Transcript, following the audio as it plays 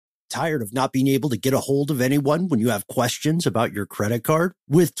Tired of not being able to get a hold of anyone when you have questions about your credit card?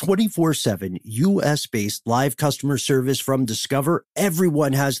 With 24/7 U.S.-based live customer service from Discover,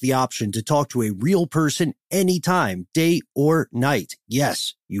 everyone has the option to talk to a real person anytime, day or night.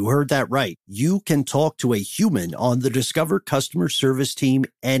 Yes, you heard that right. You can talk to a human on the Discover customer service team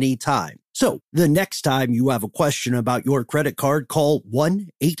anytime. So, the next time you have a question about your credit card, call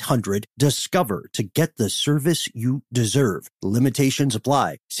 1-800-DISCOVER to get the service you deserve. Limitations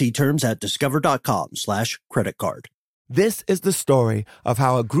apply. See terms at discover.com/creditcard. This is the story of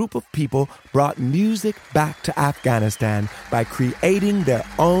how a group of people brought music back to Afghanistan by creating their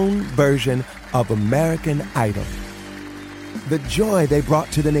own version of American Idol. The joy they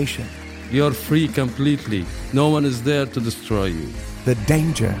brought to the nation. You're free completely. No one is there to destroy you. The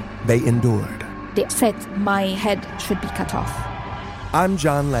danger they endured. They said my head should be cut off. I'm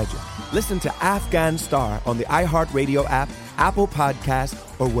John Legend. Listen to Afghan Star on the iHeartRadio app, Apple Podcasts,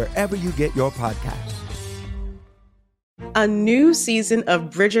 or wherever you get your podcasts. A new season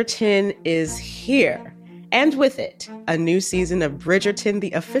of Bridgerton is here. And with it, a new season of Bridgerton,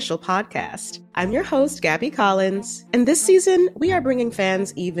 the official podcast. I'm your host, Gabby Collins, and this season, we are bringing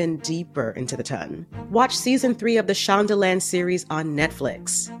fans even deeper into the ton. Watch season 3 of the Shondaland series on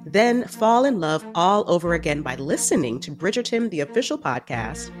Netflix. Then fall in love all over again by listening to Bridgerton, the official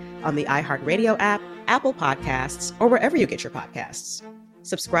podcast, on the iHeartRadio app, Apple Podcasts, or wherever you get your podcasts.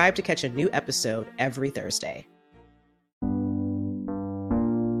 Subscribe to catch a new episode every Thursday.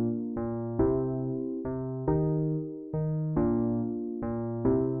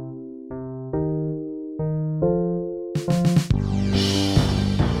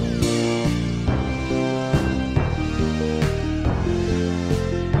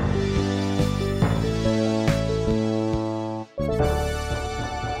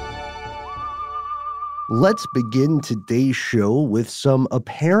 Let's begin today's show with some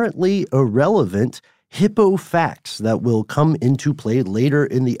apparently irrelevant hippo facts that will come into play later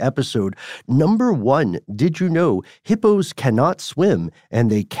in the episode. Number 1, did you know hippos cannot swim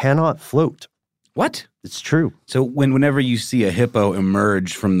and they cannot float? What? It's true. So whenever you see a hippo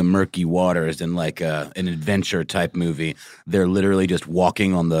emerge from the murky waters in like an adventure type movie, they're literally just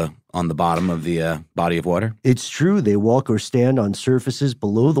walking on the bottom of the body of water? It's true. They walk or stand on surfaces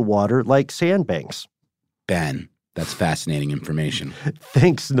below the water like sandbanks. Ben, that's fascinating information.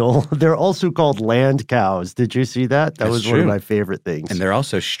 Thanks, Noel. They're also called land cows. Did you see that? That was true. One of my favorite things. And they're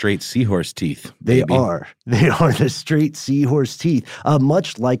also straight seahorse teeth. They baby. are. They are the straight seahorse teeth,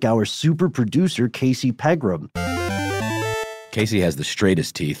 much like our super producer, Casey Pegram. Casey has the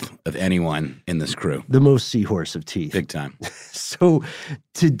straightest teeth of anyone in this crew. The most seahorse of teeth. Big time. So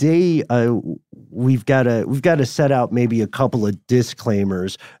today we've got to set out maybe a couple of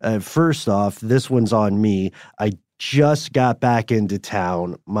disclaimers. First off, this one's on me. I just got back into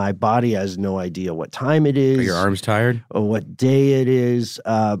town. My body has no idea what time it is. Are your arms tired? Or what day it is.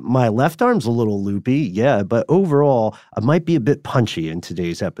 My left arm's a little loopy, yeah, but overall, I might be a bit punchy in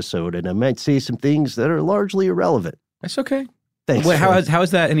today's episode, and I might say some things that are largely irrelevant. That's okay. Thanks. Wait, how is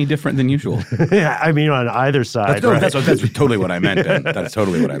that any different than usual? Yeah, I mean, on either side. That's totally what I meant, Ben. That's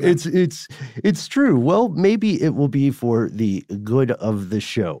totally what I meant. It's true. Well, maybe it will be for the good of the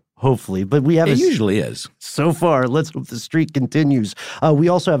show. Hopefully, but we have it usually is. So far, let's hope the streak continues. We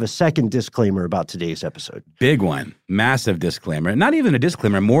also have a second disclaimer about today's episode. Big one. Massive disclaimer. Not even a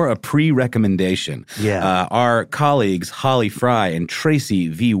disclaimer, more a pre-recommendation. Yeah. Our colleagues, Holly Fry and Tracy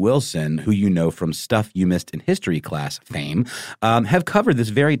V. Wilson, who you know from Stuff You Missed in History class fame, have covered this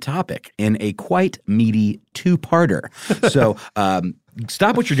very topic in a quite meaty two-parter. So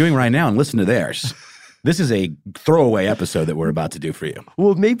stop what you're doing right now and listen to theirs. This is a throwaway episode that we're about to do for you.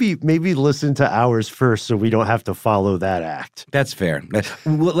 Well, maybe listen to ours first so we don't have to follow that act. That's fair.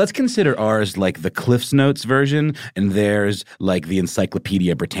 Well, let's consider ours like the Cliff's Notes version and theirs like the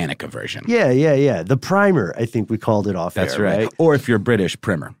Encyclopedia Britannica version. Yeah. The primer, I think we called it off That's air, right. Or if you're British,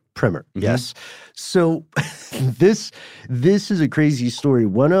 primer. Yes. So this is a crazy story.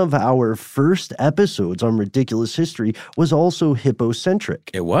 One of our first episodes on Ridiculous History was also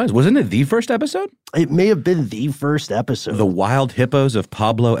hippocentric. It was. Wasn't it the first episode? It may have been the first episode. The Wild Hippos of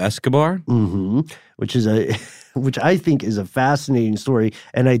Pablo Escobar? Mm-hmm. Which I think is a fascinating story.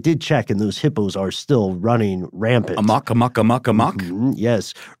 And I did check, and those hippos are still running rampant. Amok. Mm-hmm.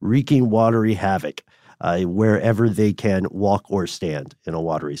 Yes, wreaking watery havoc. Wherever they can walk or stand in a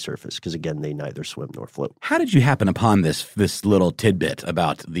watery surface, because again, they neither swim nor float. How did you happen upon this little tidbit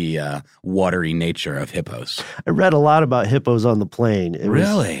about the watery nature of hippos? I read a lot about hippos on the plane.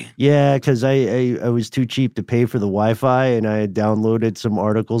 Really? Yeah, because I was too cheap to pay for the Wi-Fi, and I had downloaded some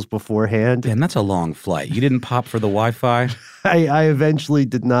articles beforehand. And that's a long flight. You didn't pop for the Wi-Fi? I eventually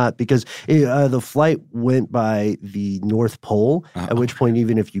did not because the flight went by the North Pole, at which point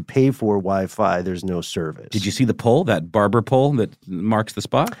even if you pay for Wi-Fi, there's no service. Did you see the pole, that barber pole that marks the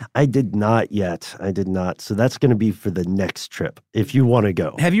spot? I did not yet. I did not. So that's going to be for the next trip if you want to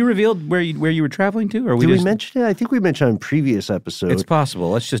go. Have you revealed where you were traveling to? Or Did we mention it? I think we mentioned on previous episodes. It's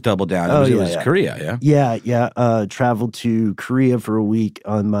possible. Let's just double down. It was Korea, yeah? Yeah. Traveled to Korea for a week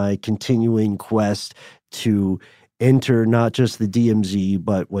on my continuing quest to enter not just the DMZ,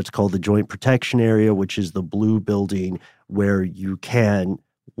 but what's called the Joint Protection Area, which is the blue building where you can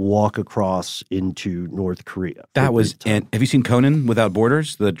walk across into North Korea. That was, and have you seen Conan Without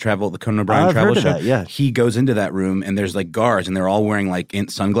Borders, the Conan O'Brien travel show? That, yeah. He goes into that room and there's like guards and they're all wearing like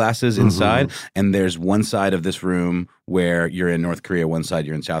sunglasses inside. And there's one side of this room where you're in North Korea, one side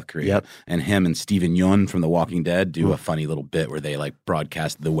you're in South Korea. Yep. And him and Steven Yeun from The Walking Dead do a funny little bit where they like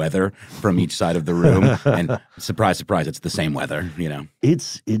broadcast the weather from each side of the room. And surprise, surprise, it's the same weather, you know.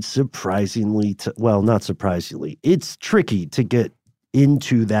 It's surprisingly, well, not surprisingly, it's tricky to get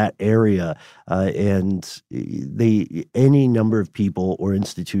into that area, and any number of people or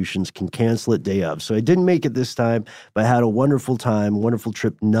institutions can cancel it day of. So I didn't make it this time, but I had a wonderful time, wonderful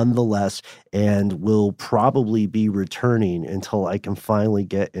trip nonetheless, and will probably be returning until I can finally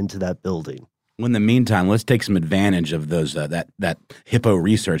get into that building. Well, in the meantime, let's take some advantage of those that hippo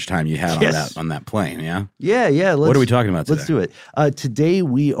research time you had on that plane. Yeah, yeah. What are we talking about today? Let's do it. Today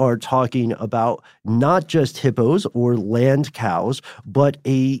we are talking about not just hippos or land cows, but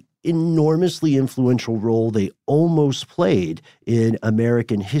a enormously influential role they almost played in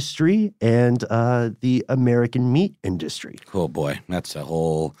American history and the American meat industry. Oh boy, that's a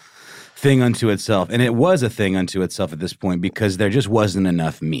whole thing unto itself. And it was a thing unto itself at this point because there just wasn't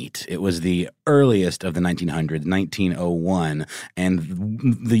enough meat. It was the earliest of the 1900s, 1901,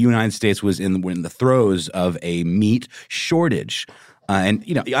 and the United States was in the throes of a meat shortage. And,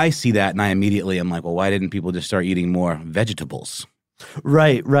 you know, I see that and I immediately am like, well, why didn't people just start eating more vegetables?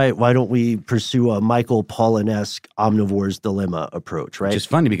 Right. Why don't we pursue a Michael Pollan-esque omnivore's dilemma approach, right? Which is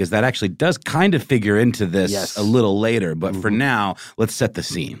funny because that actually does kind of figure into this a little later. But for now, let's set the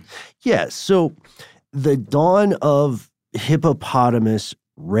scene. Yeah. So the dawn of hippopotamus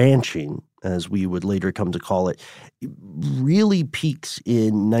ranching, as we would later come to call it, really peaks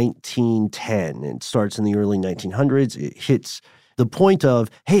in 1910. It starts in the early 1900s. It hits the point of,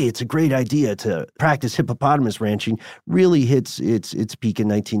 hey, it's a great idea to practice hippopotamus ranching, really hits its peak in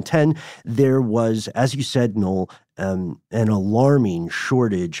 1910. There was, as you said, Noel, an alarming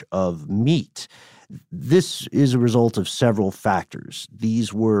shortage of meat. This is a result of several factors.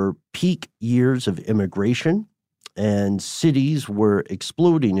 These were peak years of immigration, and cities were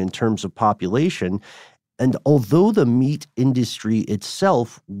exploding in terms of population. And although the meat industry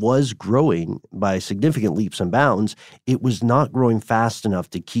itself was growing by significant leaps and bounds, it was not growing fast enough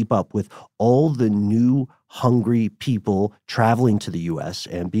to keep up with all the new hungry people traveling to the U.S.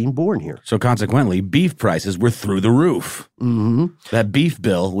 and being born here. So consequently, beef prices were through the roof. Mm-hmm. That beef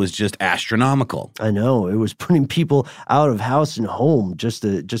bill was just astronomical. I know. It was putting people out of house and home just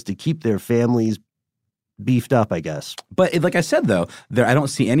to keep their families beefed up, I guess. But like I said, though, I don't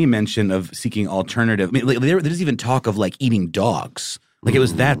see any mention of seeking alternative. I mean, there's even talk of like eating dogs. Like it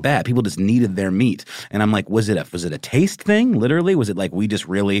was that bad. People just needed their meat. And I'm like, was it a taste thing? Literally? Was it like we just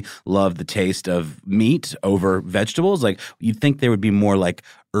really loved the taste of meat over vegetables? Like you'd think there would be more like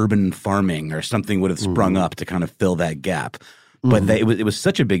urban farming or something would have sprung up to kind of fill that gap. But it was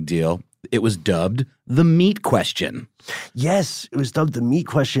such a big deal. It was dubbed the meat question. Yes, it was dubbed the meat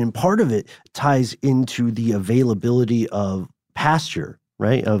question. And part of it ties into the availability of pasture,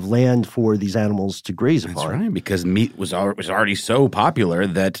 right, of land for these animals to graze upon. That's right, because meat was already so popular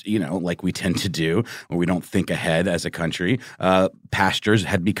that, you know, like we tend to do, or we don't think ahead as a country, pastures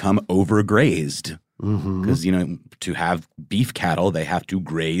had become overgrazed. Because, you know, to have beef cattle, they have to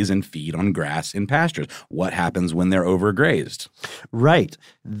graze and feed on grass in pastures. What happens when they're overgrazed? Right.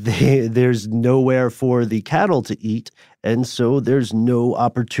 There's nowhere for the cattle to eat, and so there's no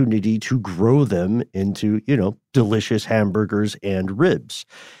opportunity to grow them into, you know, delicious hamburgers and ribs.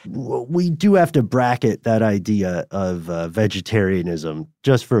 We do have to bracket that idea of vegetarianism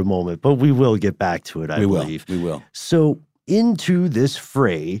just for a moment, but we will get back to it, I believe. We will. So into this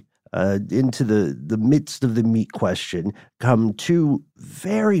fray, into the midst of the meat question, come two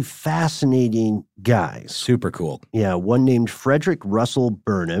very fascinating guys. Super cool. Yeah, one named Frederick Russell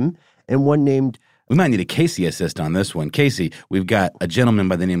Burnham and one named... We might need a Casey assist on this one. Casey, we've got a gentleman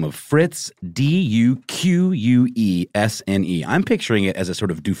by the name of Fritz, Duquesne. I'm picturing it as a sort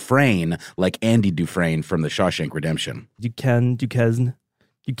of Dufresne, like Andy Dufresne from The Shawshank Redemption. Duquesne.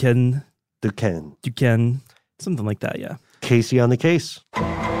 Duquesne. Something like that, yeah. Casey on the Case.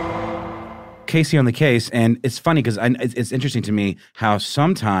 Casey on the Case. And it's funny because it's interesting to me how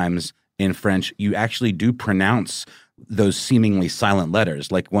sometimes in French you actually do pronounce those seemingly silent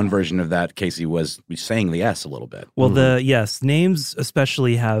letters. Like one version of that, Casey, was saying the S a little bit. Well, names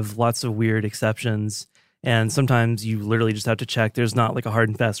especially have lots of weird exceptions. And sometimes you literally just have to check. There's not like a hard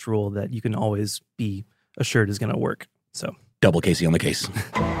and fast rule that you can always be assured is going to work. So double Casey on the Case.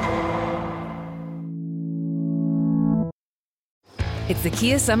 It's the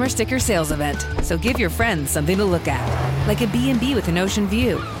Kia Summer Sticker Sales Event, so give your friends something to look at. Like a B&B with an ocean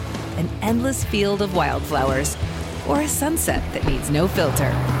view, an endless field of wildflowers, or a sunset that needs no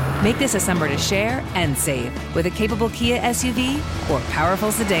filter. Make this a summer to share and save with a capable Kia SUV or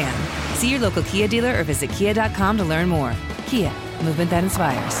powerful sedan. See your local Kia dealer or visit kia.com to learn more. Kia, movement that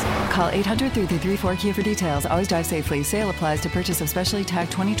inspires. Call 800-3334-KIA for details. Always drive safely. Sale applies to purchase of specially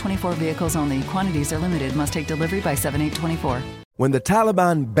tagged 2024 vehicles only. Quantities are limited. Must take delivery by 7/8/24. When the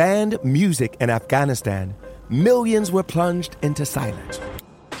Taliban banned music in Afghanistan, millions were plunged into silence.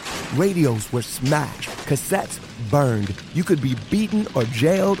 Radios were smashed, cassettes burned. You could be beaten or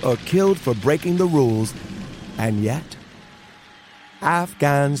jailed or killed for breaking the rules. And yet,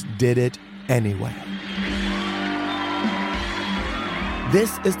 Afghans did it anyway.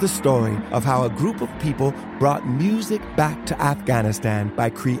 This is the story of how a group of people brought music back to Afghanistan by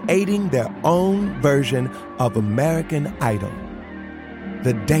creating their own version of American Idol.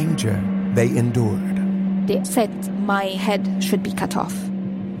 The danger they endured. They said my head should be cut off.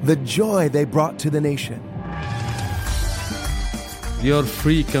 The joy they brought to the nation. You're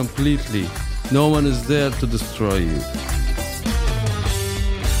free completely. No one is there to destroy you.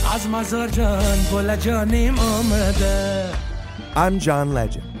 I'm John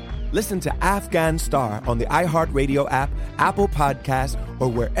Legend. Listen to Afghan Star on the iHeartRadio app, Apple Podcasts, or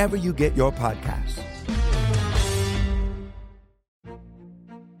wherever you get your podcasts.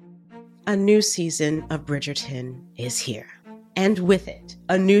 A new season of Bridgerton is here. And with it,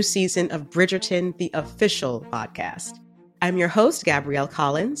 a new season of Bridgerton, the official podcast. I'm your host, Gabrielle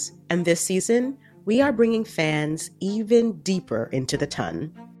Collins, and this season, we are bringing fans even deeper into the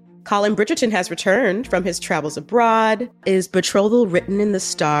ton. Colin Bridgerton has returned from his travels abroad. Is betrothal written in the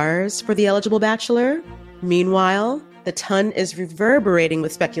stars for the eligible bachelor? Meanwhile, the ton is reverberating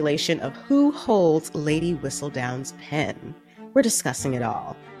with speculation of who holds Lady Whistledown's pen. We're discussing it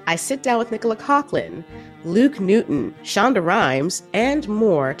all. I sit down with Nicola Coughlan, Luke Newton, Shonda Rhimes, and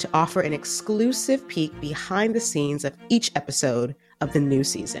more to offer an exclusive peek behind the scenes of each episode of the new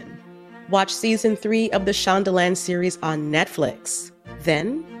season. Watch season 3 of the Shondaland series on Netflix.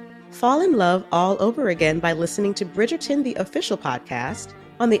 Then, fall in love all over again by listening to Bridgerton, the official podcast,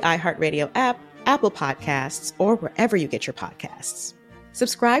 on the iHeartRadio app, Apple Podcasts, or wherever you get your podcasts.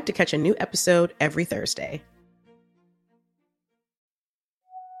 Subscribe to catch a new episode every Thursday.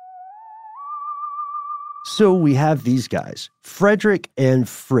 So we have these guys, Frederick and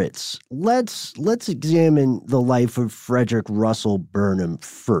Fritz. Let's examine the life of Frederick Russell Burnham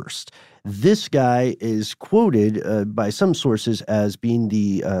first. This guy is quoted by some sources as being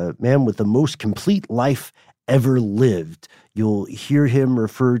the man with the most complete life ever lived. You'll hear him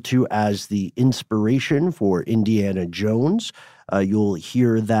referred to as the inspiration for Indiana Jones. You'll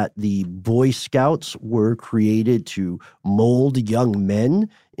hear that the Boy Scouts were created to mold young men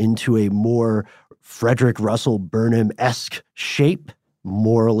into a more Frederick Russell Burnham-esque shape,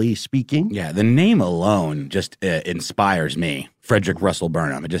 morally speaking. Yeah, the name alone just inspires me. Frederick Russell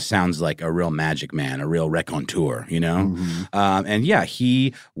Burnham. It just sounds like a real magic man, a real raconteur, you know? Mm-hmm. And yeah,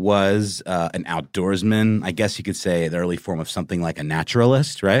 he was an outdoorsman. I guess you could say the early form of something like a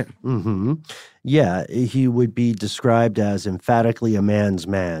naturalist, right? Mm-hmm. Yeah, he would be described as emphatically a man's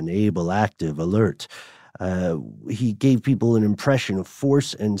man, able, active, alert. He gave people an impression of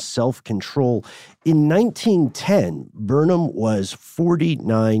force and self-control. In 1910, Burnham was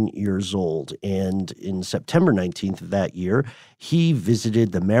 49 years old, and in September 19th of that year, he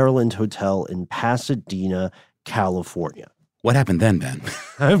visited the Maryland Hotel in Pasadena, California. What happened then, Ben?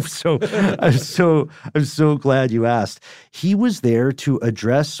 I'm so glad you asked. He was there to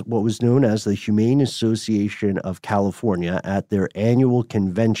address what was known as the Humane Association of California at their annual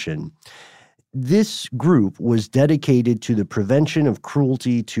convention. This group was dedicated to the prevention of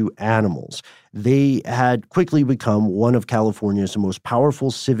cruelty to animals. They had quickly become one of California's most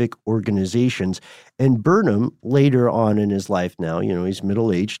powerful civic organizations. And Burnham, later on in his life now, he's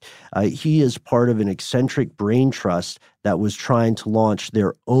middle-aged, he is part of an eccentric brain trust that was trying to launch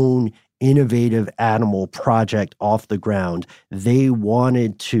their own innovative animal project off the ground. They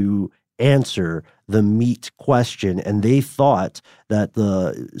wanted to answer the meat question. And they thought that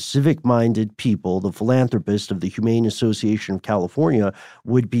the civic-minded people, the philanthropists of the Humane Association of California,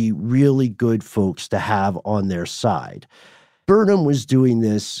 would be really good folks to have on their side. Burnham was doing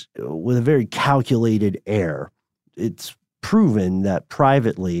this with a very calculated air. It's proven that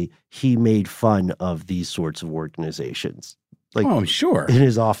privately he made fun of these sorts of organizations. Like, I'm sure. In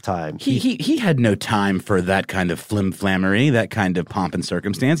his off time. He had no time for that kind of flim-flammery, that kind of pomp and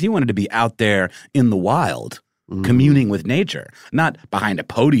circumstance. He wanted to be out there in the wild, communing with nature, not behind a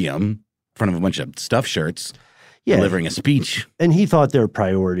podium in front of a bunch of stuffed shirts, delivering a speech. And he thought their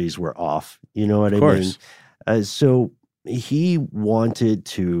priorities were off. You know what I mean? So he wanted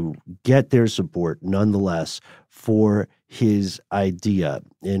to get their support nonetheless for his idea.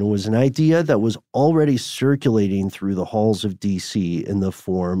 And it was an idea that was already circulating through the halls of D.C. in the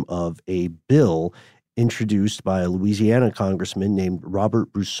form of a bill introduced by a Louisiana congressman named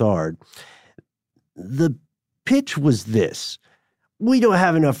Robert Broussard. The pitch was this: we don't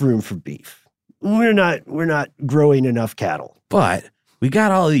have enough room for beef. We're not growing enough cattle. But we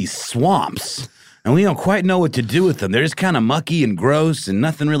got all these swamps, and we don't quite know what to do with them. They're just kind of mucky and gross, and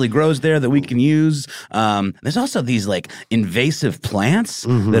nothing really grows there that we can use. There's also these like invasive plants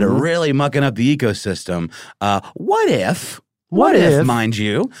that are really mucking up the ecosystem. What if, mind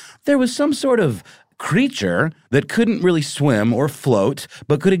you, there was some sort of creature that couldn't really swim or float,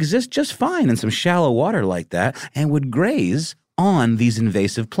 but could exist just fine in some shallow water like that and would graze on these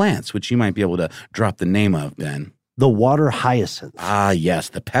invasive plants, which you might be able to drop the name of, Ben. The water hyacinth. Ah, yes,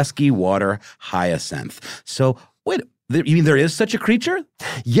 the pesky water hyacinth. So, wait, you mean there is such a creature?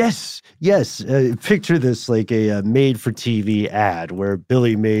 Yes. Picture this like a made-for-TV ad where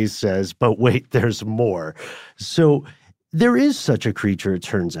Billy Mays says, but wait, there's more. So there is such a creature, it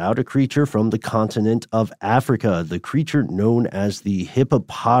turns out, a creature from the continent of Africa, the creature known as the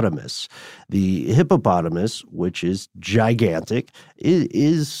hippopotamus. The hippopotamus, which is gigantic,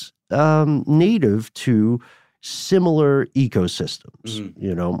 is native to similar ecosystems,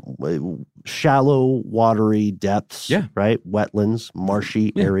 you know, shallow, watery depths, right? Wetlands,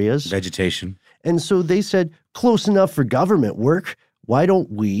 marshy areas. Vegetation. And so they said, close enough for government work. Why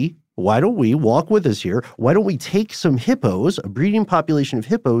don't we walk with us here? Why don't we take some hippos, a breeding population of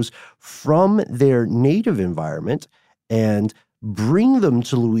hippos, from their native environment and bring them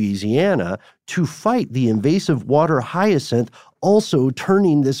to Louisiana to fight the invasive water hyacinth, also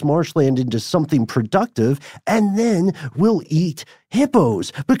turning this marshland into something productive, and then we'll eat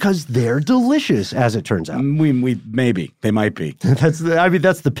hippos because they're delicious, as it turns out. Maybe they might be. That's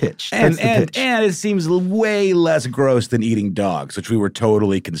the pitch. And it seems way less gross than eating dogs, which we were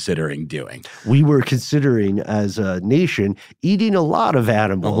totally considering doing. We were considering, as a nation, eating a lot of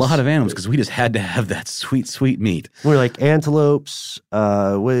animals. A lot of animals, because we just had to have that sweet, sweet meat. We're like antelopes,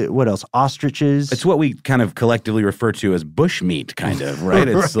 what else? Ostriches. It's what we kind of collectively refer to as bush meat, kind of, right?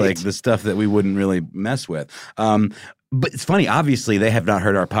 It's like the stuff that we wouldn't really mess with. But it's funny, obviously, they have not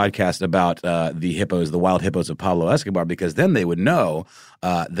heard our podcast about the hippos, the wild hippos of Pablo Escobar, because then they would know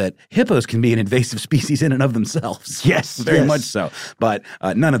that hippos can be an invasive species in and of themselves. Yes. Very much so. But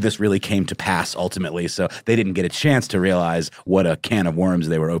none of this really came to pass ultimately, so they didn't get a chance to realize what a can of worms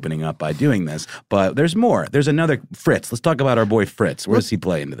they were opening up by doing this. But there's more. There's another Fritz. Let's talk about our boy Fritz. Where does he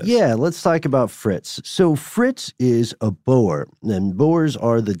play into this? Yeah, let's talk about Fritz. So Fritz is a Boer, and Boers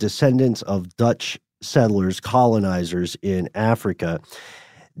are the descendants of Dutch settlers, colonizers in Africa.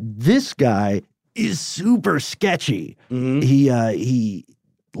 This guy is super sketchy. He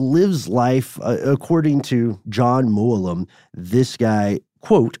lives life, according to John Mooallem, this guy,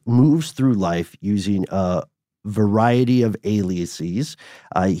 quote, moves through life using a variety of aliases.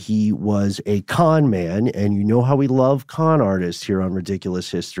 He was a con man, and you know how we love con artists here on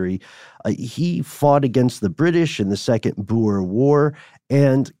Ridiculous History. He fought against the British in the Second Boer War,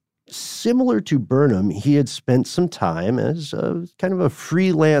 and similar to Burnham, he had spent some time as a kind of a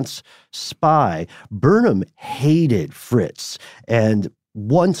freelance spy. Burnham hated Fritz and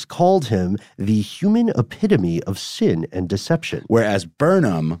once called him the human epitome of sin and deception. Whereas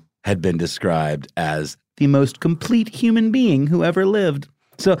Burnham had been described as the most complete human being who ever lived.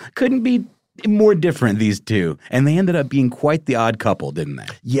 So couldn't be more different, these two. And they ended up being quite the odd couple, didn't they?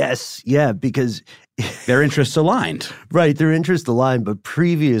 Yes, yeah, because their interests aligned. Right, their interests aligned. But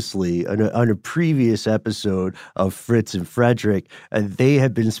previously, on a previous episode of Fritz and Frederick, they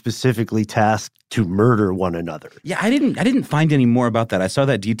had been specifically tasked to murder one another. Yeah, I didn't find any more about that. I saw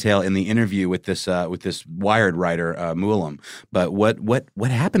that detail in the interview with this Wired writer, Mooallem. But what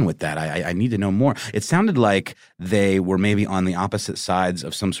happened with that? I need to know more. It sounded like they were maybe on the opposite sides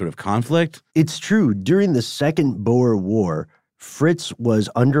of some sort of conflict. It's true. During the Second Boer War, Fritz was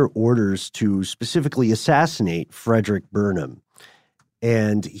under orders to specifically assassinate Frederick Burnham.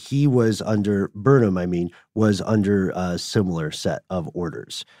 And he was under, was under a similar set of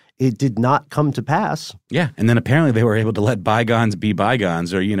orders. It did not come to pass. Yeah, and then apparently they were able to let bygones be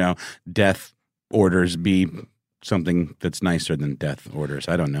bygones, or, death orders be something that's nicer than death orders.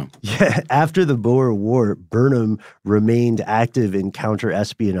 I don't know. Yeah, after the Boer War, Burnham remained active in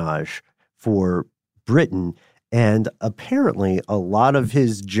counter-espionage for Britain, and apparently a lot of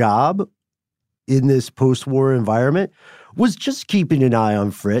his job in this post-war environment was just keeping an eye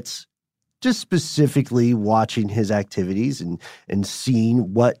on Fritz, just specifically watching his activities and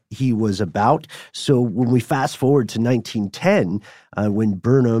seeing what he was about. So when we fast forward to 1910, when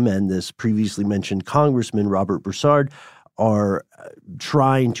Burnham and this previously mentioned Congressman Robert Broussard are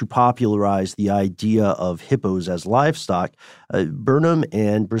trying to popularize the idea of hippos as livestock, Burnham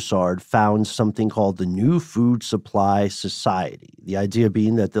and Broussard found something called the New Food Supply Society. The idea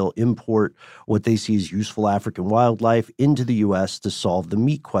being that they'll import what they see as useful African wildlife into the U.S. to solve the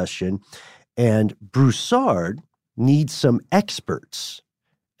meat question. And Broussard needs some experts.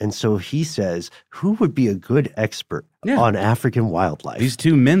 And so he says, who would be a good expert on African wildlife? These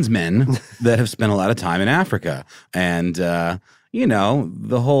two men's men that have spent a lot of time in Africa. And,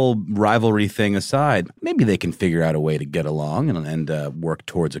 the whole rivalry thing aside, maybe they can figure out a way to get along and work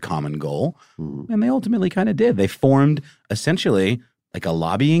towards a common goal. And they ultimately kind of did. They formed essentially like a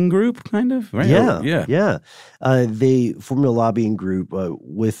lobbying group, kind of, right? Yeah. They formed a lobbying group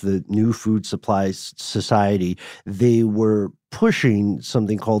with the New Food Supply Society. They were pushing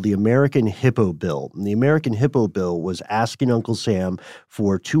something called the American Hippo Bill. And the American Hippo Bill was asking Uncle Sam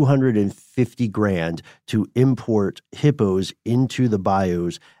for $250,000 to import hippos into the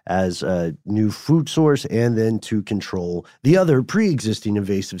bayous as a new food source and then to control the other pre-existing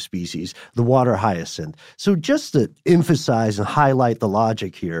invasive species, the water hyacinth. So just to emphasize and highlight the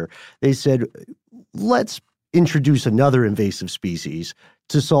logic here, they said, let's introduce another invasive species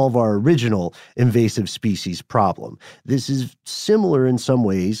to solve our original invasive species problem. This is similar in some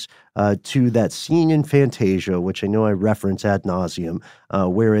ways to that scene in Fantasia, which I know I reference ad nauseum,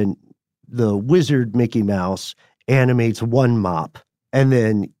 wherein the wizard Mickey Mouse animates one mop and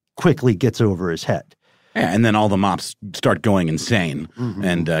then quickly gets over his head. Yeah, and then all the mops start going insane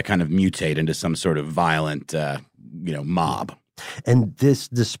and kind of mutate into some sort of violent, mob. And this,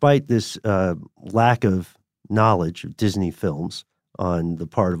 despite this lack of knowledge of Disney films on the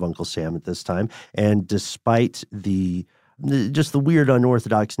part of Uncle Sam at this time, and despite the weird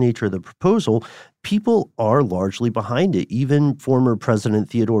unorthodox nature of the proposal, people are largely behind it. Even former President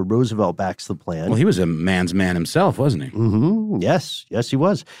Theodore Roosevelt backs the plan. Well, he was a man's man himself, wasn't he? Yes, he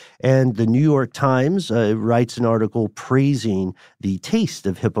was. And the New York Times writes an article praising the taste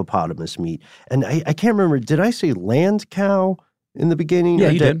of hippopotamus meat. And I can't remember, did I say land cow in the beginning? Yeah,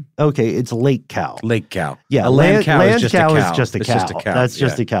 you did. Okay, it's lake cow. Lake cow. Yeah, a land cow is just a cow. Is just a it's cow. Just a cow. That's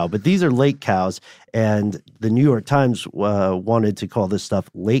just a cow. But these are lake cows, and the New York Times wanted to call this stuff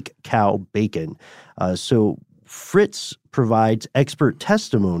lake cow bacon. So Fritz provides expert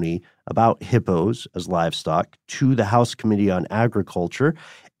testimony about hippos as livestock to the House Committee on Agriculture,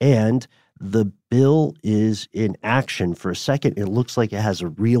 and the bill is in action. For a second, it looks like it has a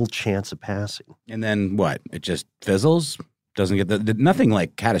real chance of passing. And then what? It just fizzles? Doesn't get nothing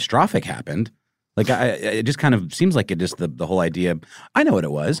like catastrophic happened. Like it just kind of seems like it just the whole idea. I know what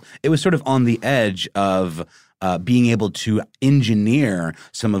it was. It was sort of on the edge of being able to engineer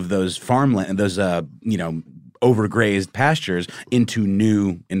some of those farmland, those overgrazed pastures into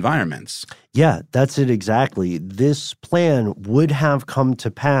new environments. Yeah, that's it exactly. This plan would have come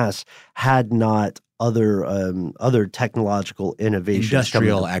to pass had not other technological innovations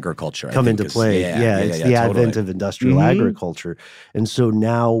industrial agriculture come into play. It's the advent of industrial agriculture. And so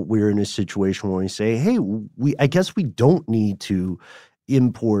now we're in a situation where we say, hey, I guess we don't need to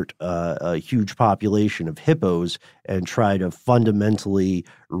import a huge population of hippos and try to fundamentally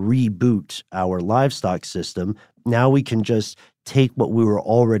reboot our livestock system. Now we can just take what we were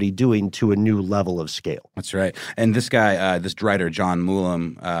already doing to a new level of scale. That's right. And this guy, this writer, John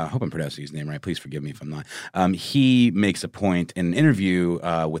Moolam, I hope I'm pronouncing his name right. Please forgive me if I'm not. He makes a point in an interview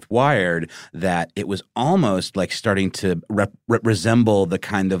with Wired that it was almost like starting to resemble the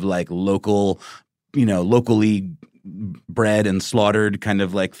kind of like locally bred and slaughtered kind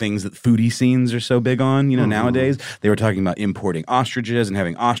of like things that foodie scenes are so big on, nowadays. They were talking about importing ostriches and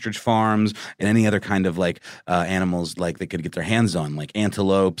having ostrich farms and any other kind of like animals like they could get their hands on, like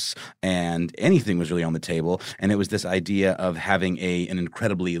antelopes, and anything was really on the table. And it was this idea of having an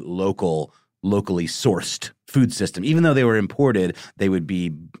incredibly locally sourced food system. Even though they were imported, they would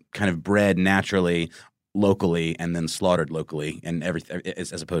be kind of bred naturally locally and then slaughtered locally, and everything,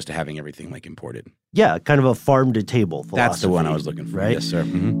 as opposed to having everything like imported. Yeah, kind of a farm to table philosophy. That's the one I was looking for. Right? Yes, sir.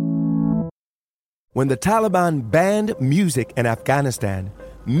 Mm-hmm. When the Taliban banned music in Afghanistan,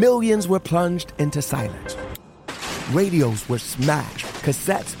 millions were plunged into silence. Radios were smashed,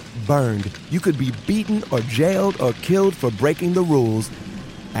 cassettes burned. You could be beaten or jailed or killed for breaking the rules.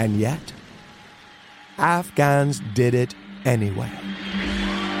 And yet, Afghans did it anyway.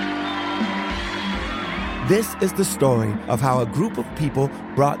 This is the story of how a group of people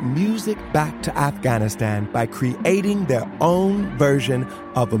brought music back to Afghanistan by creating their own version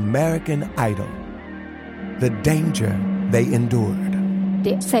of American Idol. The danger they endured.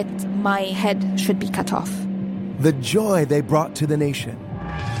 They said my head should be cut off. The joy they brought to the nation.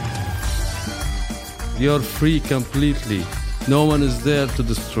 You're free completely. No one is there to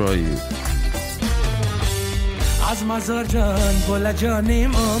destroy you.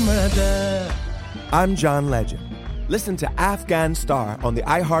 I'm John Legend. Listen to Afghan Star on the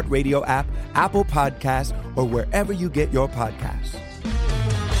iHeartRadio app, Apple Podcasts, or wherever you get your podcasts.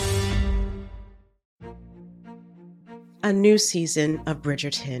 A new season of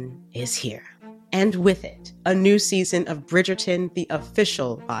Bridgerton is here. And with it, a new season of Bridgerton, the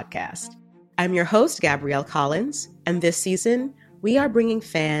official podcast. I'm your host, Gabrielle Collins, and this season, we are bringing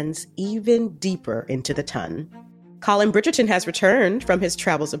fans even deeper into the ton. Colin Bridgerton has returned from his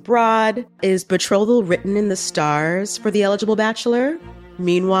travels abroad. Is betrothal written in the stars for the eligible bachelor?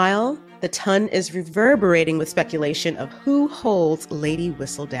 Meanwhile, the ton is reverberating with speculation of who holds Lady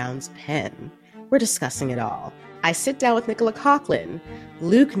Whistledown's pen. We're discussing it all. I sit down with Nicola Coughlan,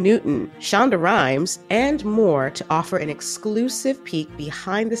 Luke Newton, Shonda Rhimes, and more to offer an exclusive peek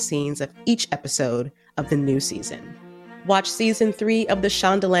behind the scenes of each episode of the new season. Watch season 3 of the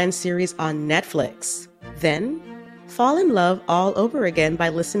Shondaland series on Netflix. Then, fall in love all over again by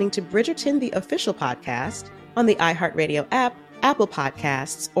listening to Bridgerton, the official podcast, on the iHeartRadio app, Apple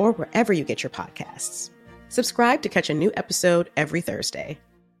Podcasts, or wherever you get your podcasts. Subscribe to catch a new episode every Thursday.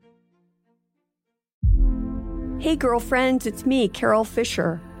 Hey girlfriends, it's me, Carol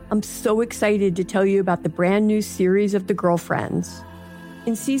Fisher. I'm so excited to tell you about the brand new series of The Girlfriends.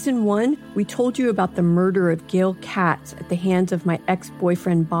 In season 1, we told you about the murder of Gail Katz at the hands of my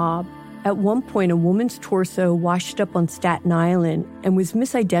ex-boyfriend Bob. At one point, a woman's torso washed up on Staten Island and was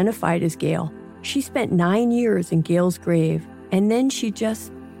misidentified as Gail. She spent 9 years in Gail's grave, and then she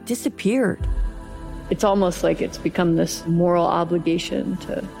just disappeared. It's almost like it's become this moral obligation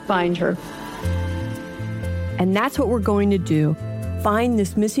to find her. And that's what we're going to do. Find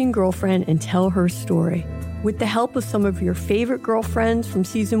this missing girlfriend and tell her story. With the help of some of your favorite girlfriends from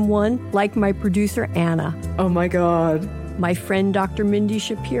season 1, like my producer, Anna. Oh my God. My friend, Dr. Mindy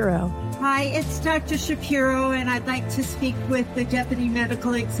Shapiro. Hi, it's Dr. Shapiro, and I'd like to speak with the Deputy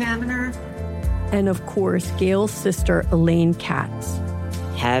Medical Examiner. And of course, Gail's sister, Elaine Katz.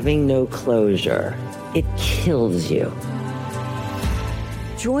 Having no closure, it kills you.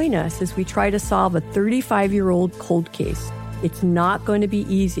 Join us as we try to solve a 35-year-old cold case. It's not going to be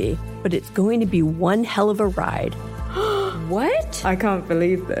easy, but it's going to be one hell of a ride. What? I can't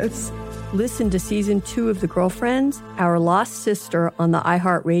believe this. Listen to season 2 of The Girlfriends, Our Lost Sister on the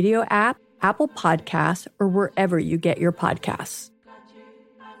iHeartRadio app, Apple Podcasts, or wherever you get your podcasts.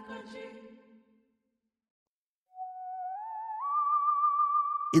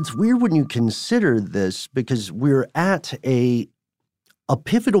 It's weird when you consider this because we're at a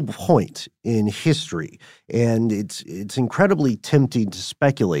pivotal point in history, and it's incredibly tempting to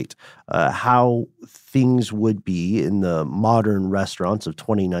speculate how things would be in the modern restaurants of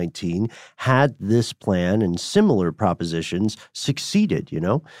 2019 had this plan and similar propositions succeeded. You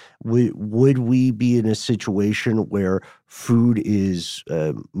know, would we be in a situation where food is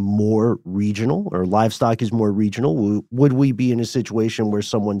more regional or livestock is more regional? Would we be in a situation where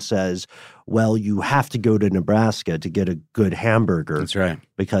someone says, well, you have to go to Nebraska to get a good hamburger? That's right.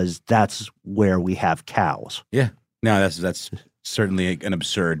 Because that's where we have cows. Yeah. No, that's certainly an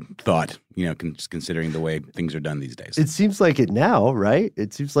absurd thought, you know, considering the way things are done these days. It seems like it now, right?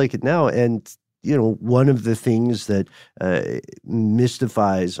 It seems like it now. And, you know, one of the things that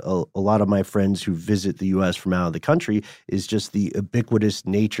mystifies a lot of my friends who visit the U.S. from out of the country is just the ubiquitous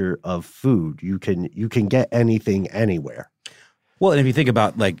nature of food. You can get anything anywhere. Well, and if you think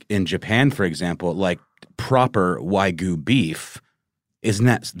about, like, in Japan, for example, like, proper Wagyu beef, isn't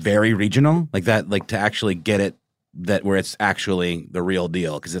that very regional? Like that, like, to actually get it where it's actually the real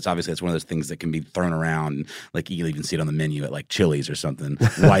deal, because it's one of those things that can be thrown around, like you even see it on the menu at like Chili's or something,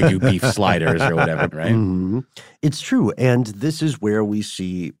 Wagyu beef sliders or whatever, right? Mm-hmm. It's true, and this is where we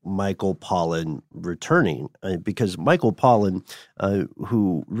see Michael Pollan returning, because Michael Pollan,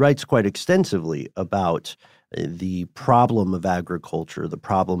 who writes quite extensively about the problem of agriculture, the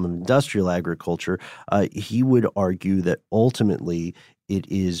problem of industrial agriculture, he would argue that ultimately it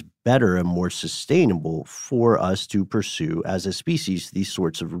is better and more sustainable for us to pursue as a species these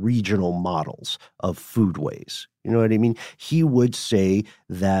sorts of regional models of foodways. You know what I mean? He would say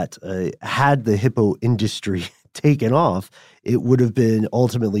that had the hippo industry taken off, it would have been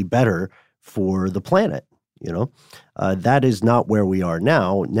ultimately better for the planet. That is not where we are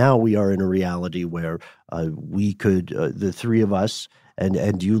now. Now we are in a reality where we could, the three of us,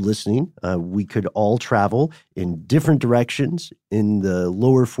 and you listening, we could all travel in different directions in the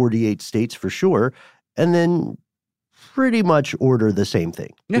lower 48 states for sure, and then pretty much order the same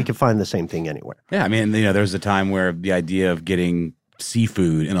thing. Yeah. We could find the same thing anywhere. Yeah, I mean, there was a time where the idea of getting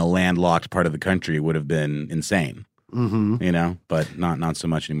seafood in a landlocked part of the country would have been insane. Mm-hmm. But not so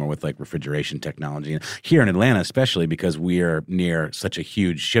much anymore with like refrigeration technology. Here in Atlanta, especially because we are near such a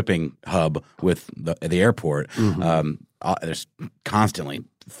huge shipping hub with the airport, there's constantly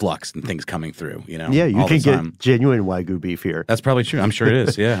flux and things coming through, Yeah, you can get genuine Wagyu beef here. That's probably true. I'm sure it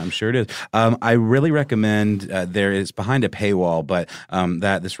is. Yeah, I'm sure it is. I really recommend, there is behind a paywall, but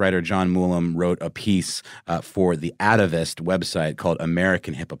that this writer, John Moollem, wrote a piece for the Atavist website called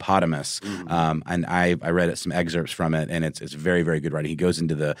American Hippopotamus. And I read some excerpts from it, and it's very, very good writing. He goes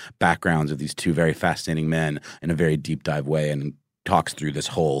into the backgrounds of these two very fascinating men in a very deep dive way and talks through this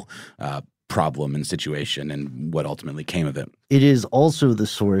whole problem and situation and what ultimately came of it. It is also the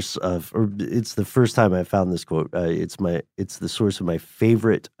source of, or it's the first time I found this quote. It's the source of my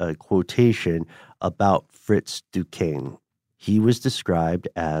favorite quotation about Fritz Duquesne. He was described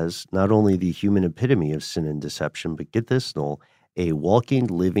as not only the human epitome of sin and deception, but get this, Noel, a walking,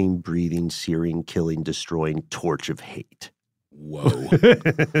 living, breathing, searing, killing, destroying torch of hate. Whoa.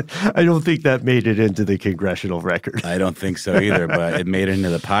 I don't think that made it into the congressional record. I don't think so either, but it made it into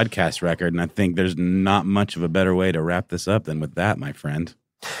the podcast record, and I think there's not much of a better way to wrap this up than with that, my friend.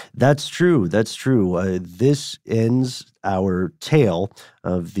 That's true. That's true. This ends our tale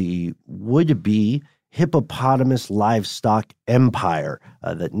of the would-be hippopotamus livestock empire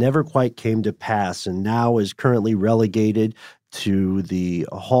that never quite came to pass and now is currently relegated to the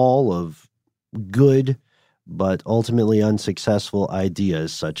hall of good but ultimately unsuccessful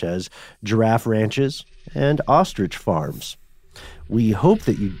ideas such as giraffe ranches and ostrich farms. We hope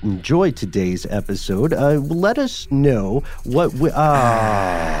that you enjoyed today's episode. Let us know what we... no.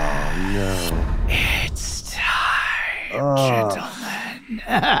 It's time, gentlemen.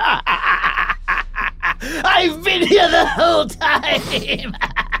 I've been here the whole time.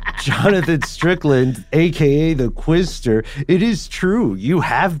 Jonathan Strickland, a.k.a. the Quizster, it is true. You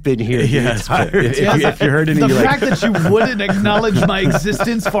have been here the entire time. If you heard any... The fact that you wouldn't acknowledge my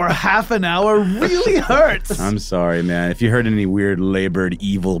existence for half an hour really hurts. I'm sorry, man. If you heard any weird, labored,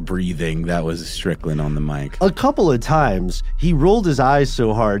 evil breathing, that was Strickland on the mic. A couple of times, he rolled his eyes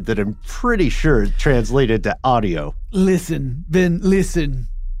so hard that I'm pretty sure it translated to audio. Listen, Ben, listen.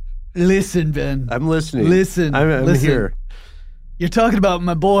 Listen, Ben. I'm listening. Listen. I'm listen. here. You're talking about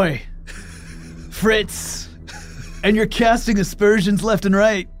my boy, Fritz, and you're casting aspersions left and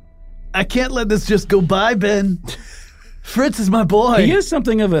right. I can't let this just go by, Ben. Fritz is my boy. He is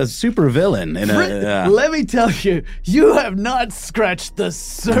something of a supervillain. Let me tell you, you have not scratched the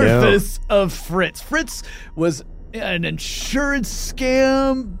surface of Fritz. Fritz was an insurance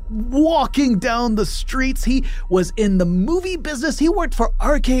scam, walking down the streets. He was in the movie business. He worked for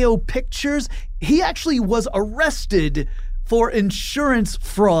RKO Pictures. He actually was arrested for insurance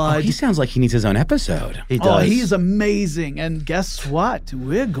fraud. Oh, he sounds like he needs his own episode. He does. Oh, he's amazing. And guess what?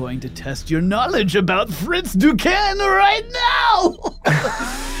 We're going to test your knowledge about Fritz Duquesne right now.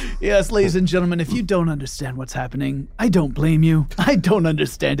 Yes, ladies and gentlemen, if you don't understand what's happening, I don't blame you. I don't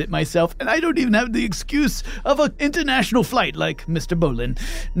understand it myself, and I don't even have the excuse of an international flight like Mr. Bolin.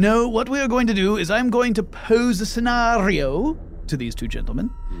 No, what we are going to do is I'm going to pose a scenario to these two gentlemen.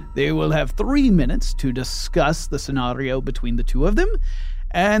 They will have 3 minutes to discuss the scenario between the two of them,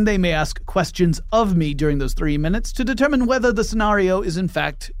 and they may ask questions of me during those 3 minutes to determine whether the scenario is in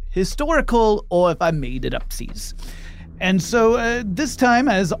fact historical or if I made it upsies. And so this time,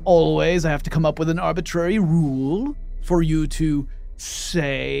 as always, I have to come up with an arbitrary rule for you to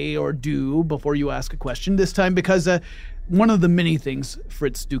say or do before you ask a question. This time because one of the many things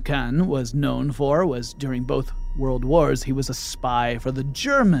Fritz Duquesne was known for was during both World Wars, he was a spy for the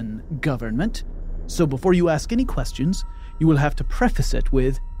German government. So before you ask any questions, you will have to preface it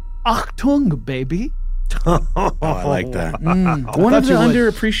with Achtung, baby. Oh, I like that. I One of thought the you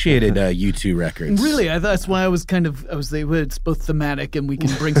would. underappreciated U2 records. Really, that's why I was it's both thematic and we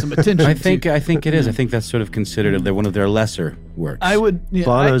can bring some attention I think to. it is. I think that's sort of considered one of their lesser works. I would. Yeah,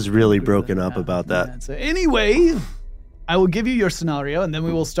 Bono's really broken up about that. So anyway, I will give you your scenario, and then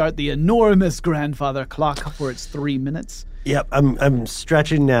we will start the enormous grandfather clock for its 3 minutes. Yep, I'm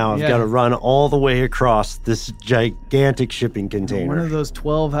stretching now. I've Yeah. got to run all the way across this gigantic shipping container. One of those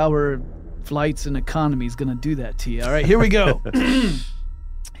 12-hour flights and economy is going to do that to you. All right, here we go.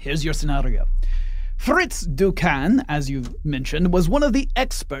 Here's your scenario. Fritz Duquesne, as you mentioned, was one of the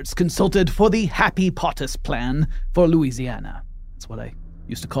experts consulted for the Happy Potus plan for Louisiana. That's what I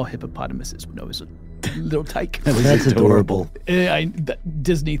used to call hippopotamuses when I was a little tyke. That's adorable.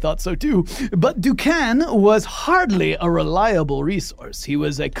 Disney thought so too. But Duquesne was hardly a reliable resource. He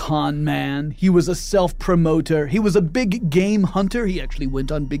was a con man. He was a self-promoter. He was a big game hunter. He actually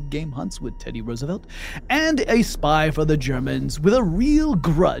went on big game hunts with Teddy Roosevelt. And a spy for the Germans with a real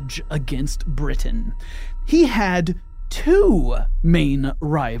grudge against Britain. He had two main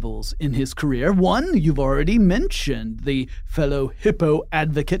rivals in his career. One, you've already mentioned, the fellow hippo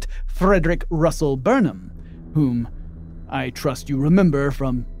advocate Frederick Russell Burnham, whom I trust you remember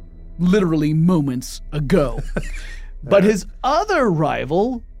from literally moments ago. But his other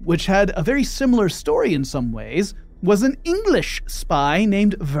rival, which had a very similar story in some ways, was an English spy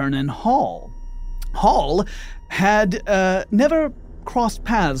named Vernon Hall. Hall had never crossed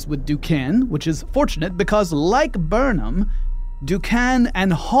paths with Duquesne, which is fortunate because, like Burnham, Duquesne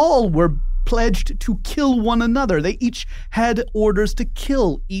and Hall were pledged to kill one another. They each had orders to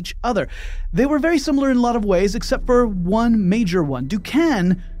kill each other. They were very similar in a lot of ways, except for one major one.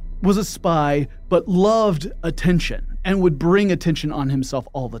 Duquesne was a spy, but loved attention and would bring attention on himself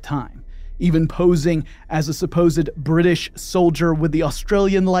all the time, even posing as a supposed British soldier with the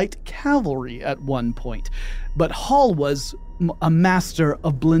Australian Light Cavalry at one point. But Hall was a master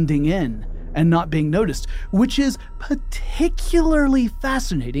of blending in and not being noticed, which is particularly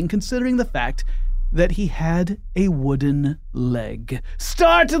fascinating considering the fact that he had a wooden leg.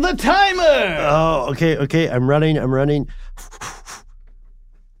 Start the timer! Oh, okay. I'm running.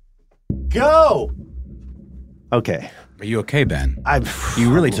 Go! Okay. Are you okay, Ben?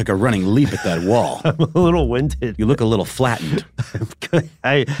 You really took a running leap at that wall. I'm a little winded. You look a little flattened.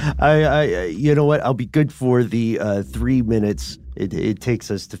 I you know what? I'll be good for the 3 minutes it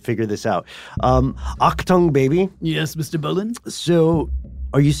takes us to figure this out. Achtung, baby. Yes, Mr. Bolin? So,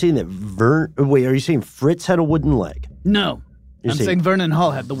 are you saying that are you saying Fritz had a wooden leg? No. You're I'm saying Vernon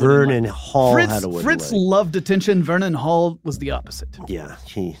Hall had the wooden Vernon leg. Hall had a wooden Fritz leg. loved attention. Vernon Hall was the opposite. Yeah,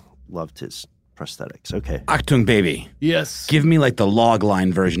 he loved his prosthetics. Okay. Achtung, baby. Yes. Give me like the log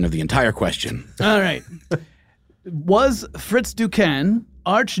line version of the entire question. All right. Was Fritz Duquesne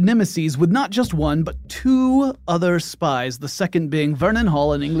arch nemesis with not just one, but two other spies, the second being Vernon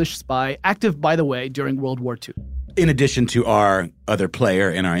Hall, an English spy, active, by the way, during World War II. In addition to our other player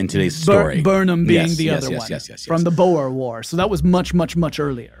in today's story. Burnham being the other one. Yes. From the Boer War. So that was much, much, much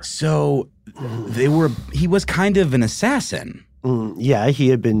earlier. So he was kind of an assassin. Yeah, he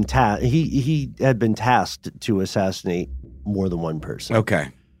had been he had been tasked to assassinate more than one person. Okay.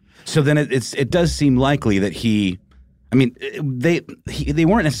 So then it does seem likely that they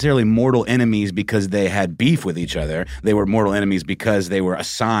weren't necessarily mortal enemies because they had beef with each other. They were mortal enemies because they were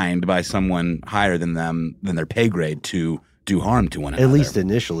assigned by someone higher than their pay grade to do harm to one another. At least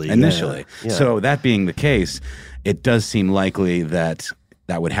initially. Yeah. So that being the case, it does seem likely that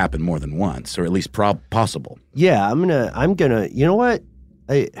would happen more than once, or at least possible. Yeah, I'm gonna. You know what?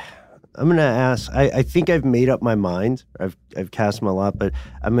 I'm gonna ask. I think I've made up my mind. I've cast my lot, but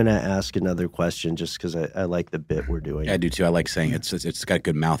I'm gonna ask another question just because I like the bit we're doing. I do too. I like saying it's got a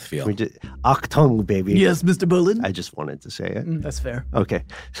good mouthfeel. Achtung, baby. Yes, Mr. Bolin. I just wanted to say it. That's fair. Okay.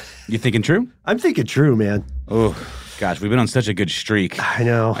 You thinking true? I'm thinking true, man. Oh, gosh, we've been on such a good streak. I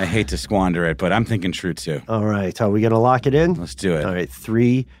know. I hate to squander it, but I'm thinking true too. All right. Are we gonna lock it in? Let's do it. All right.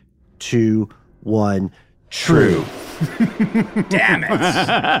 3, 2, 1. True. Damn it.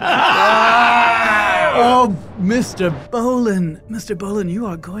 Oh, Mr. Bolin, you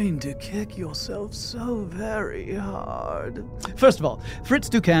are going to kick yourself so very hard. First of all, Fritz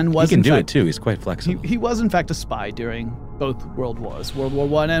Duquesne was He can do it too. He's quite flexible. He was in fact a spy during both World Wars, World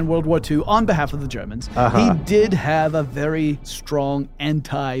War I and World War II, on behalf of the Germans. He did have a very strong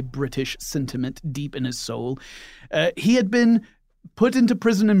anti-British sentiment deep in his soul. He had been put into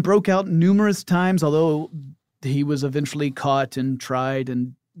prison and broke out numerous times, although he was eventually caught and tried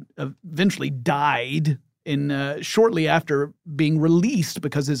and eventually died shortly after being released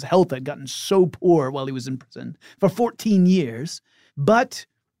because his health had gotten so poor while he was in prison for 14 years. But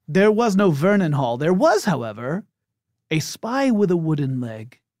there was no Vernon Hall. There was, however, a spy with a wooden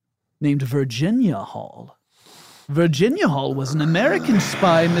leg named Virginia Hall. Virginia Hall was an American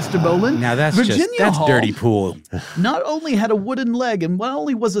spy, Mr. Boland. Now that's Hall dirty pool. Not only had a wooden leg and not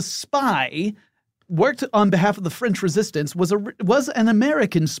only was a spy, worked on behalf of the French resistance, was an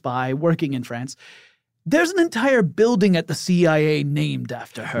American spy working in France. There's an entire building at the CIA named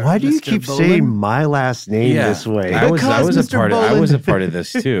after her. Why do you Mr. keep Boland? saying my last name this way? I was a Mr. part of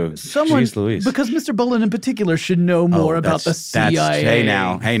this too. Jeez Louise. Because Mr. Boland in particular should know more about the CIA. Hey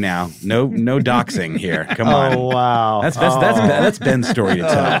now, no doxing here. Come on. Oh wow, that's Ben's story to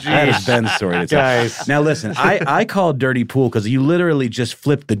tell. That is Ben's story to tell. Guys. Now listen, I called dirty pool because you literally just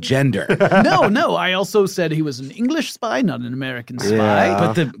flipped the gender. No. I also said he was an English spy, not an American spy.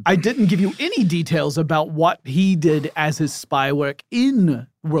 Yeah. But I didn't give you any details about what he did as his spy work in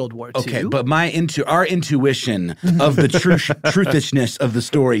World War II. Okay, but our intuition of the truthishness of the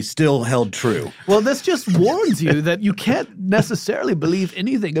story still held true. Well, this just warns you that you can't necessarily believe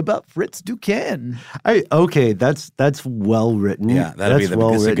anything about Fritz Duquesne. That's well written. Yeah, that's a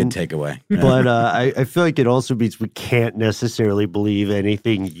good takeaway. Yeah. But I feel like it also means we can't necessarily believe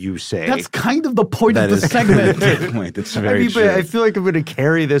anything you say. That's kind of the point of the segment. That's very true. I feel like I'm going to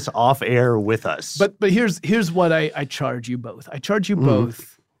carry this off air with us. But here's what I charge you both. I charge you both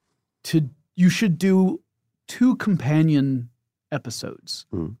you should do 2 companion episodes.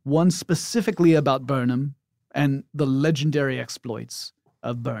 One specifically about Burnham and the legendary exploits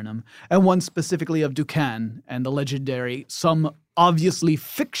of Burnham, and one specifically of Duquesne and the legendary, some obviously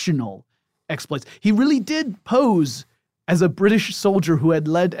fictional exploits. He really did pose as a British soldier who had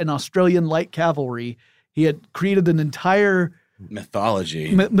led an Australian light cavalry. He had created an entire mythology,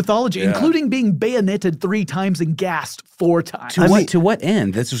 including being bayoneted 3 times and gassed 4 times. To what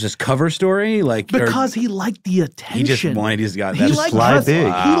end? This was his cover story, because he liked the attention. He just wanted. He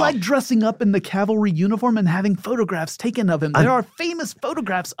liked dressing up in the cavalry uniform and having photographs taken of him. There are famous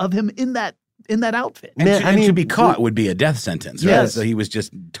photographs of him in that outfit. And to be caught would be a death sentence, right? Yes. So he was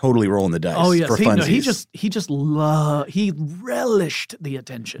just totally rolling the dice for funsies. He relished the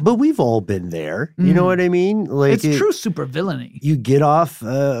attention. But we've all been there. You know what I mean? Like it's true supervillainy. You get off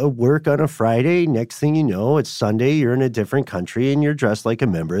work on a Friday. Next thing you know, it's Sunday. You're in a different country and you're dressed like a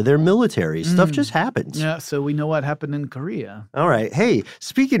member of their military. Stuff just happens. Yeah, so we know what happened in Korea. All right. Hey,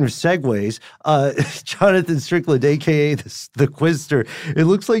 speaking of segues, Jonathan Strickland, a.k.a. the Quizster, it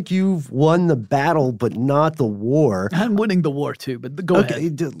looks like you've won the battle, but not the war. I'm winning the war too, but go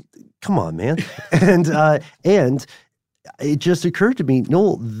ahead. Come on, man. And it just occurred to me,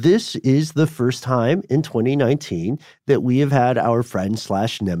 Noel, this is the first time in 2019 that we have had our friend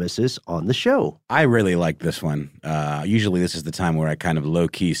 / nemesis on the show. I really like this one. Usually this is the time where I kind of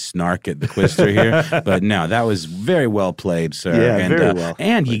low-key snark at the Quizster here, but no, that was very well played, sir. Yeah, very well.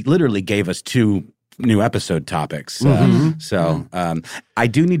 And he literally gave us 2 new episode topics. So I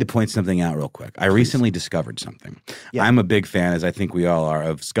do need to point something out real quick. I recently discovered something. Yeah. I'm a big fan, as I think we all are,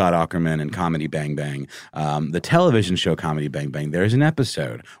 of Scott Aukerman and Comedy Bang Bang. The television show Comedy Bang Bang, there's an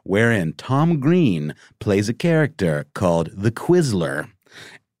episode wherein Tom Green plays a character called the Quizler.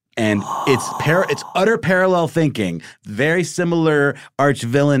 And it's utter parallel thinking. Very similar arch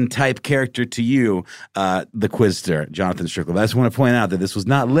villain type character to you, the Quizster, Jonathan Strickland. I just want to point out that this was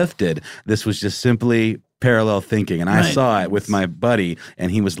not lifted. This was just simply parallel thinking. And I saw it with my buddy, and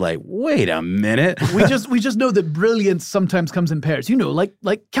he was like, "Wait a minute." we just know that brilliance sometimes comes in pairs.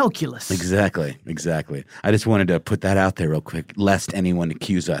 Like calculus. Exactly. I just wanted to put that out there real quick, lest anyone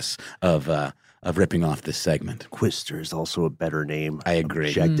accuse us of ripping off this segment. Quizster is also a better name. I agree.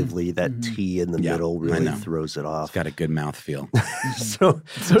 Objectively, that T in the middle really throws it off. It's got a good mouthfeel. So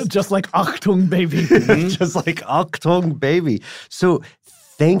just like Achtung Baby. Just like Achtung Baby. So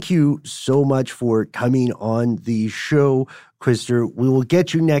thank you so much for coming on the show, Quizster. We will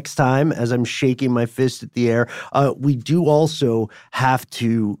get you next time, as I'm shaking my fist at the air. We do also have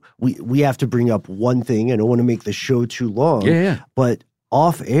to, we have to bring up one thing. I don't want to make the show too long. Yeah. But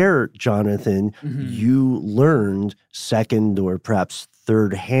off air, Jonathan, you learned second or perhaps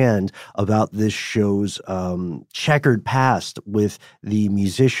third hand about this show's checkered past with the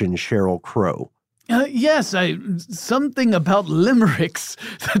musician Sheryl Crow. Yes, something about limericks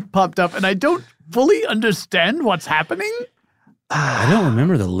that popped up, and I don't fully understand what's happening. I don't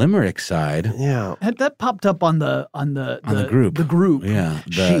remember the limerick side. Yeah, that popped up on the group. The group. Yeah,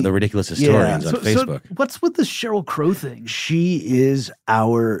 the ridiculous historians on Facebook. So what's with the Sheryl Crow thing? She is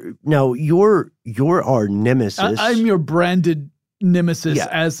you're our nemesis. I'm your branded nemesis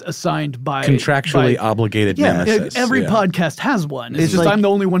as assigned by contractually obligated nemesis. Every podcast has one. It's just I'm the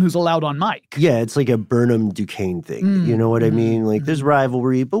only one who's allowed on mic. Yeah, it's like a Burnham Duquesne thing. You know what I mean? Like there's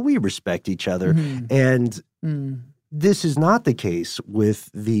rivalry, but we respect each other. And this is not the case with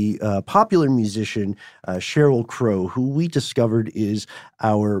the popular musician Sheryl Crow, who we discovered is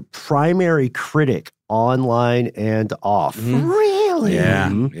our primary critic online and off. Really? Yeah.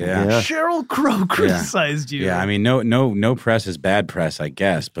 Sheryl Crow criticized you. Yeah, I mean, no press is bad press, I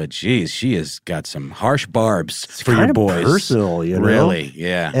guess. But geez, she has got some harsh barbs for your boys. Personal, you know. Really,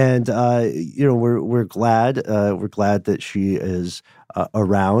 yeah. And we're glad that she is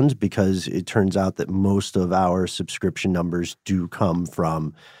around, because it turns out that most of our subscription numbers do come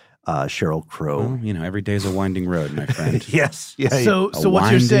from Sheryl Crow. Well, every day's a winding road, my friend. Yes. Yeah. So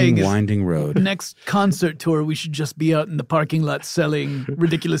what you're saying is winding road. Next concert tour, we should just be out in the parking lot selling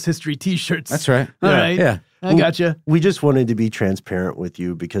Ridiculous History T-shirts. That's right. All right. Yeah. I gotcha. We just wanted to be transparent with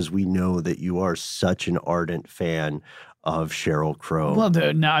you because we know that you are such an ardent fan of Sheryl Crow. Well,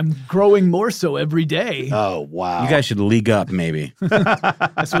 now I'm growing more so every day. Oh, wow. You guys should league up, maybe.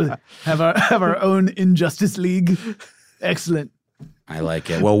 Have our own Injustice League. Excellent. I like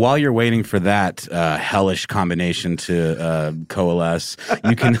it. Well, while you're waiting for that hellish combination to coalesce,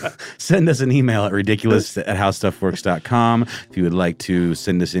 you can send us an email at ridiculous@howstuffworks.com. If you would like to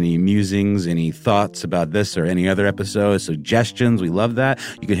send us any musings, any thoughts about this or any other episode, suggestions, we love that.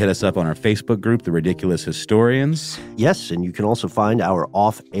 You can hit us up on our Facebook group, The Ridiculous Historians. Yes, and you can also find our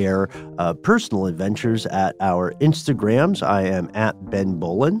off-air personal adventures at our Instagrams. I am at Ben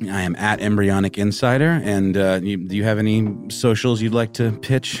Bolin. I am at Embryonic Insider. And do you have any socials you'd like to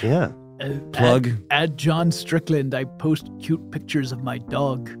pitch? Yeah. Plug? At John Strickland, I post cute pictures of my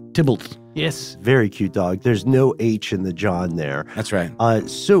dog. Tybalt. Yes. Very cute dog. There's no H in the John there. That's right.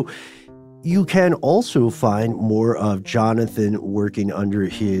 So you can also find more of Jonathan working under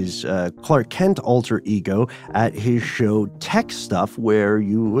his Clark Kent alter ego at his show Tech Stuff, where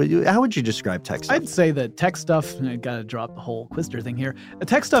how would you describe Tech Stuff? I'd say that Tech Stuff, I gotta drop the whole Quister thing here.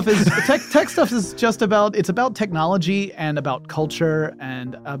 Tech Stuff is just about technology and about culture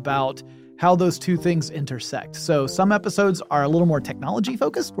and about how those two things intersect. So some episodes are a little more technology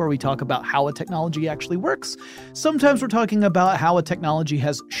focused, where we talk about how a technology actually works. Sometimes we're talking about how a technology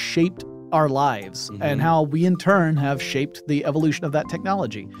has shaped our lives and how we in turn have shaped the evolution of that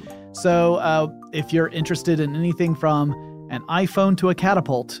technology. So if you're interested in anything from an iPhone to a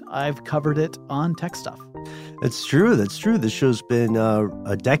catapult, I've covered it on Tech Stuff. That's true. This show's been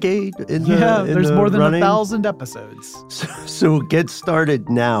a decade in there's more than running. 1,000 episodes. So get started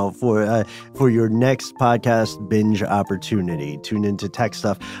now for your next podcast binge opportunity. Tune into Tech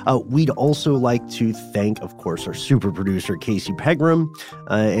Stuff. We'd also like to thank, of course, our super producer, Casey Pegram,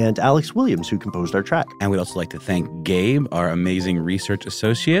 and Alex Williams, who composed our track. And we'd also like to thank Gabe, our amazing research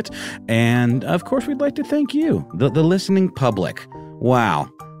associate. And, of course, we'd like to thank you, the listening public. Wow.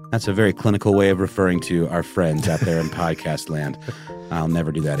 That's a very clinical way of referring to our friends out there in podcast land. I'll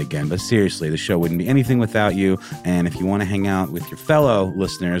never do that again. But seriously, the show wouldn't be anything without you. And if you want to hang out with your fellow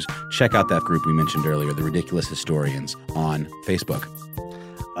listeners, check out that group we mentioned earlier, The Ridiculous Historians, on Facebook.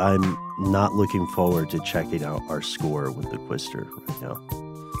 I'm not looking forward to checking out our score with the Quister right now.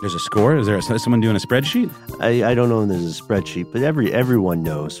 There's a score? Is there someone doing a spreadsheet? I don't know if there's a spreadsheet, but everyone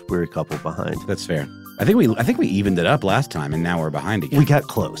knows we're a couple behind. That's fair. I think we evened it up last time, and now we're behind again. We got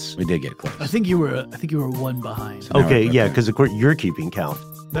close. We did get close. I think you were one behind. So okay, yeah, because of course you're keeping count.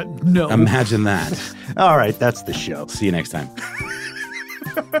 No. Imagine that. All right, that's the show. See you next time.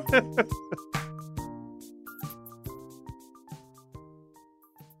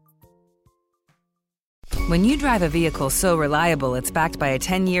 When you drive a vehicle so reliable it's backed by a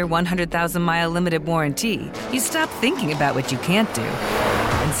 10-year, 100,000-mile limited warranty, you stop thinking about what you can't do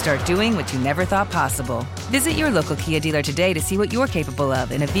and start doing what you never thought possible. Visit your local Kia dealer today to see what you're capable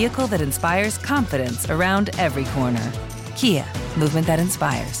of in a vehicle that inspires confidence around every corner. Kia, movement that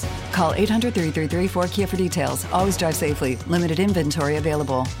inspires. Call 800-333-4KIA for details. Always drive safely. Limited inventory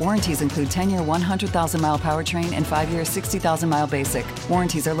available. Warranties include 10-year, 100,000-mile powertrain and 5-year, 60,000-mile basic.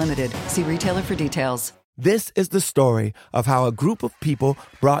 Warranties are limited. See retailer for details. This is the story of how a group of people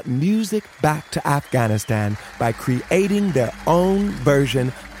brought music back to Afghanistan by creating their own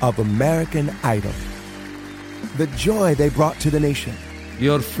version of American Idol. The joy they brought to the nation.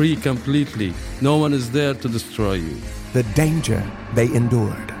 You're free completely. No one is there to destroy you. The danger they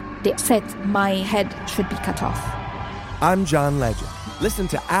endured. They said my head should be cut off. I'm John Legend. Listen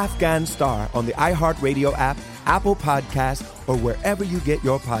to Afghan Star on the iHeartRadio app, Apple Podcasts, or wherever you get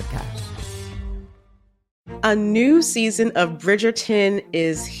your podcasts. A new season of Bridgerton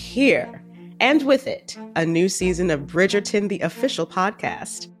is here. And with it, a new season of Bridgerton, the official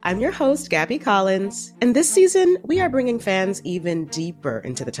podcast. I'm your host, Gabby Collins, and this season, we are bringing fans even deeper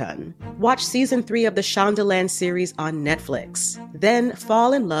into the ton. Watch season 3 of the Shondaland series on Netflix. Then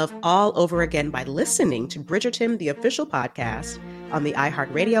fall in love all over again by listening to Bridgerton, the official podcast, on the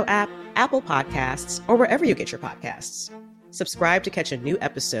iHeartRadio app, Apple Podcasts, or wherever you get your podcasts. Subscribe to catch a new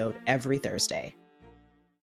episode every Thursday.